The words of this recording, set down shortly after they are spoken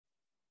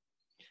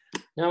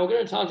Now we're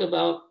going to talk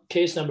about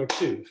case number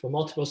 2 for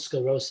multiple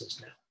sclerosis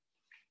now.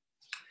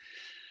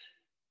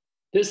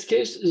 This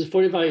case is a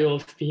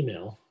 45-year-old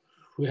female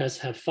who has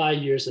had 5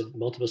 years of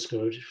multiple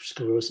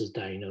sclerosis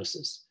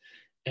diagnosis.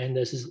 And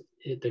this is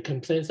the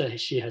complaints that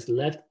she has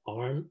left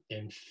arm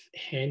and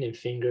hand and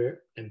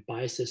finger and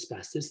bicep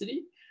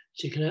spasticity.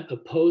 She cannot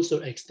oppose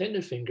or extend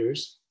her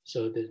fingers,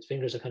 so the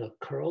fingers are kind of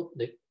curled.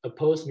 They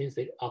oppose means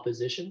they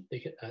opposition. They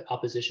can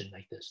opposition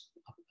like this,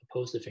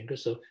 oppose the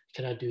fingers. So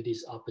cannot do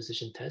these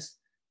opposition tests,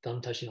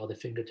 thumb touching all the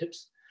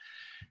fingertips,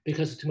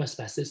 because of too much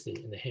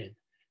spasticity in the hand.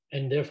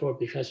 And therefore,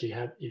 because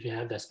if you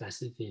have that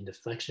spasticity in the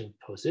flexion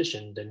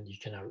position, then you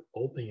cannot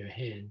open your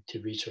hand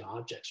to reach for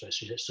objects, right?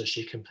 So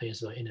she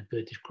complains about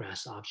inability to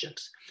grasp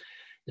objects.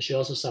 And she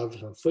also suffers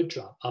from foot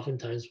drop.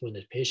 Oftentimes when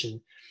the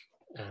patient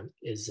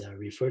is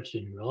referred to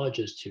a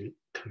neurologist to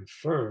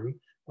confirm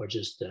or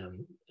just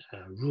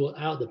rule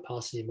out the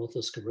possibility of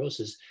multiple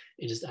sclerosis,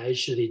 it is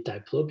actually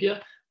diplopia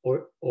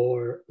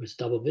or with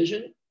double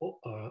vision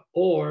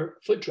or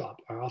foot drop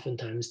are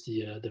oftentimes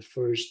the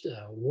first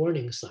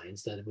warning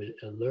signs that would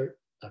alert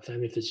a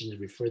family physician to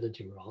refer them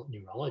to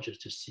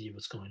neurologists to see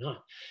what's going on.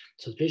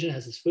 So the patient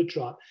has this foot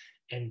drop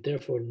and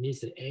therefore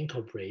needs an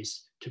ankle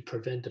brace to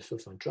prevent the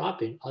foot from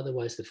dropping.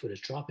 Otherwise, the foot is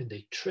dropping,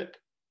 they trip,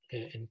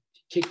 okay, and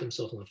kick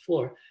themselves on the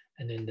floor,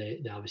 and then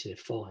they obviously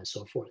fall and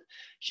so forth.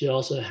 She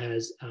also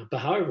has, but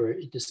however,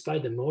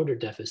 despite the motor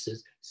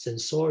deficits,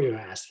 sensorial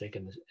aspect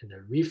and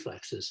the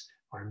reflexes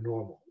are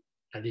normal,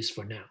 at least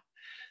for now.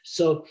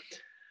 So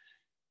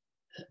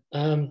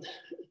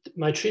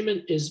my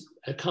treatment is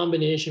a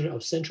combination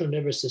of central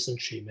nervous system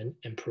treatment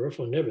and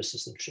peripheral nervous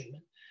system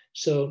treatment.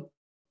 So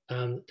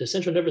the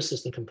central nervous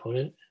system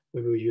component,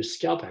 we will use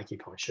scalp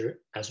acupuncture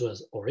as well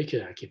as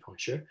auricular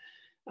acupuncture.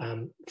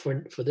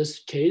 For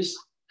this case,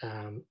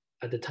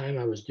 at the time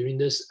I was doing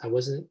this, I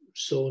wasn't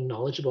so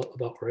knowledgeable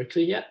about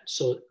auricular yet.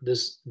 So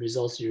this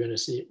results you're going to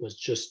see was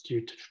just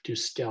due to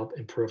scalp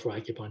and peripheral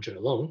acupuncture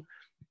alone.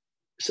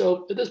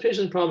 So if this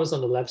patient's problem is on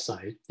the left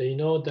side, then you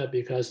know that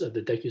because of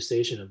the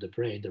decussation of the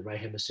brain, the right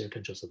hemisphere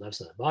controls the left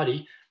side of the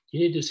body, you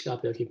need to do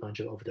scalp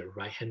acupuncture over the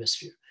right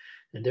hemisphere.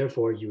 And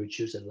therefore, you would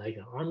choose the leg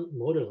and arm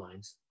motor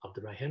lines of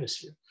the right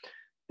hemisphere.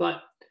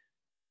 But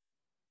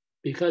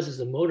because there's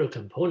a motor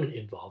component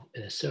involved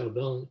and the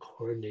cerebellum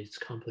coordinates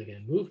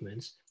complicated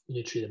movements, you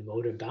need to treat the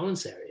motor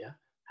balance area.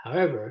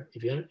 However,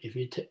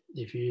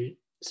 if you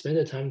spend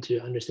the time to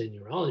understand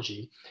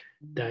neurology,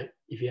 that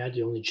if you had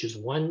to only choose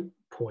one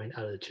point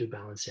out of the two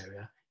balance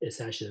area,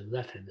 it's actually the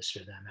left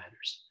hemisphere that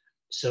matters.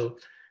 So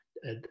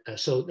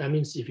that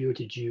means if you were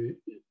to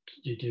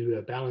do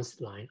a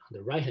balance line on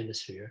the right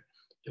hemisphere,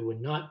 it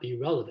would not be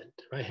relevant.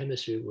 The right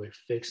hemisphere would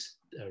fix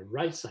the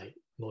right side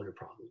motor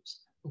problems.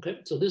 Okay,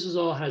 so this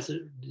all has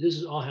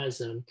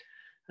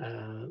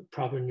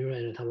proper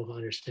neuroanatomical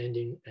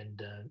understanding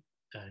and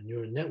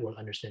neural network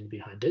understanding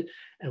behind it.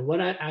 And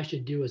what I actually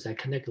do is I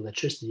connect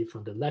electricity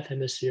from the left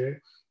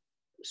hemisphere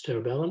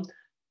cerebellum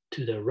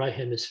to the right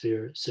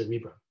hemisphere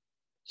cerebrum.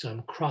 So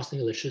I'm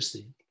crossing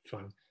electricity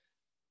from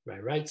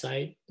right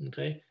side,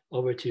 okay,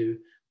 over to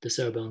the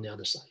cerebellum on the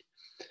other side.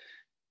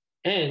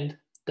 And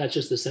that's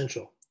just the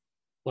central.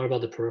 What about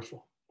the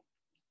peripheral?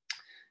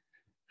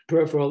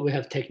 Peripheral, we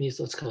have techniques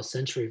that's called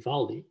sensory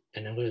volley,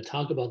 and I'm going to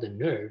talk about the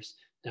nerves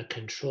that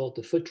control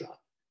the foot drop.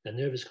 The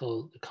nerve is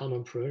called the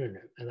common peroneal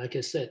nerve. And like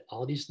I said,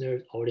 all these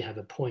nerves already have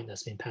a point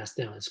that's been passed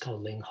down. It's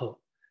called Ling Ho.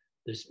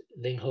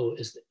 Ling Ho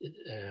is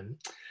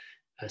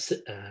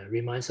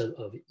reminds us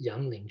of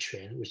Yang Ling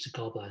Quan, which is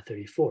called gallbladder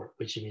 34,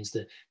 which means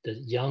the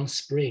young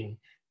spring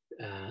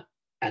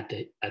at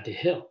the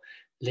hill.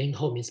 Ling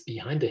Ho means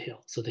behind the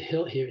hill. So the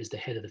hill here is the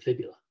head of the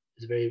fibula.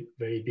 It's a very,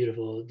 very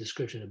beautiful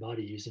description of the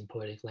body using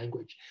poetic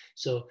language.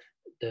 So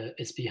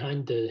it's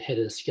behind the head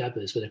of the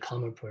scapula is where the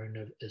common peroneal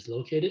nerve is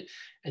located.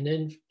 And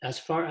then as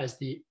far as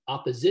the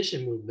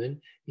opposition movement,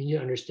 you need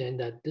to understand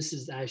that this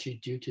is actually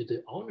due to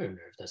the ulnar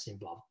nerve that's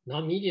involved,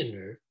 not median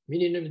nerve.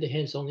 Median nerve of the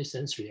hand is only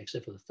sensory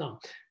except for the thumb.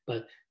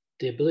 But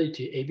the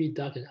ability to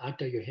abduct and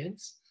abduct your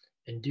hands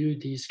and do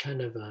these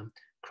kind of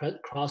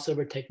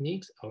crossover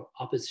techniques or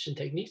opposition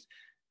techniques,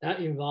 that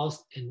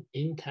involves an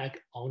intact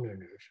ulnar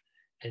nerve,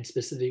 and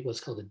specifically what's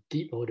called a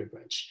deep motor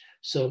branch.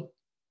 So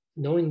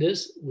knowing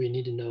this, we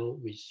need to know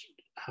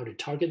how to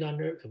target that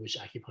nerve and which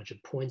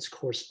acupuncture points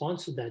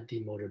corresponds to that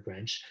deep motor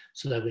branch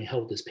so that we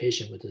help this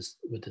patient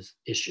with this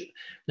issue.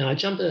 Now, I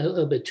jumped a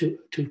little bit too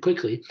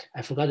quickly.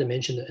 I forgot to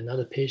mention that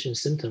another patient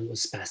symptom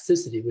was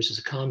spasticity, which is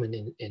common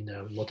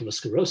in multiple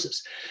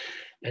sclerosis.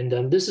 And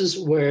this is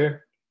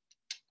where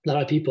a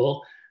lot of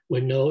people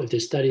would know if they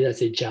study, let's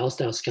say,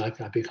 gel-style scalp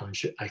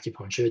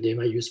acupuncture, they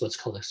might use what's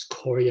called a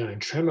chorea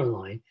and tremor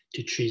line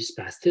to treat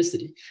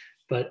spasticity.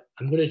 But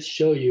I'm going to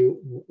show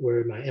you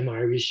where my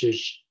MRI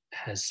research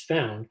has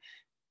found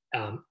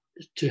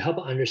to help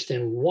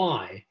understand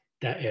why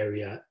that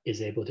area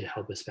is able to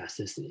help with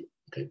spasticity.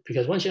 Okay?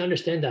 Because once you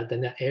understand that,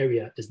 then that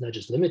area is not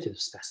just limited to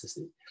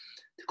spasticity.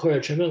 The chorea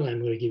tremor line, I'm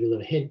going to give you a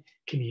little hint,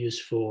 can be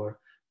used for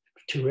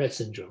Tourette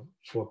syndrome,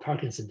 for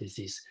Parkinson's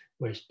disease,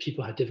 where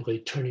people have difficulty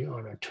turning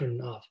on or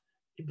turning off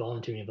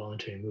voluntary and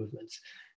involuntary movements.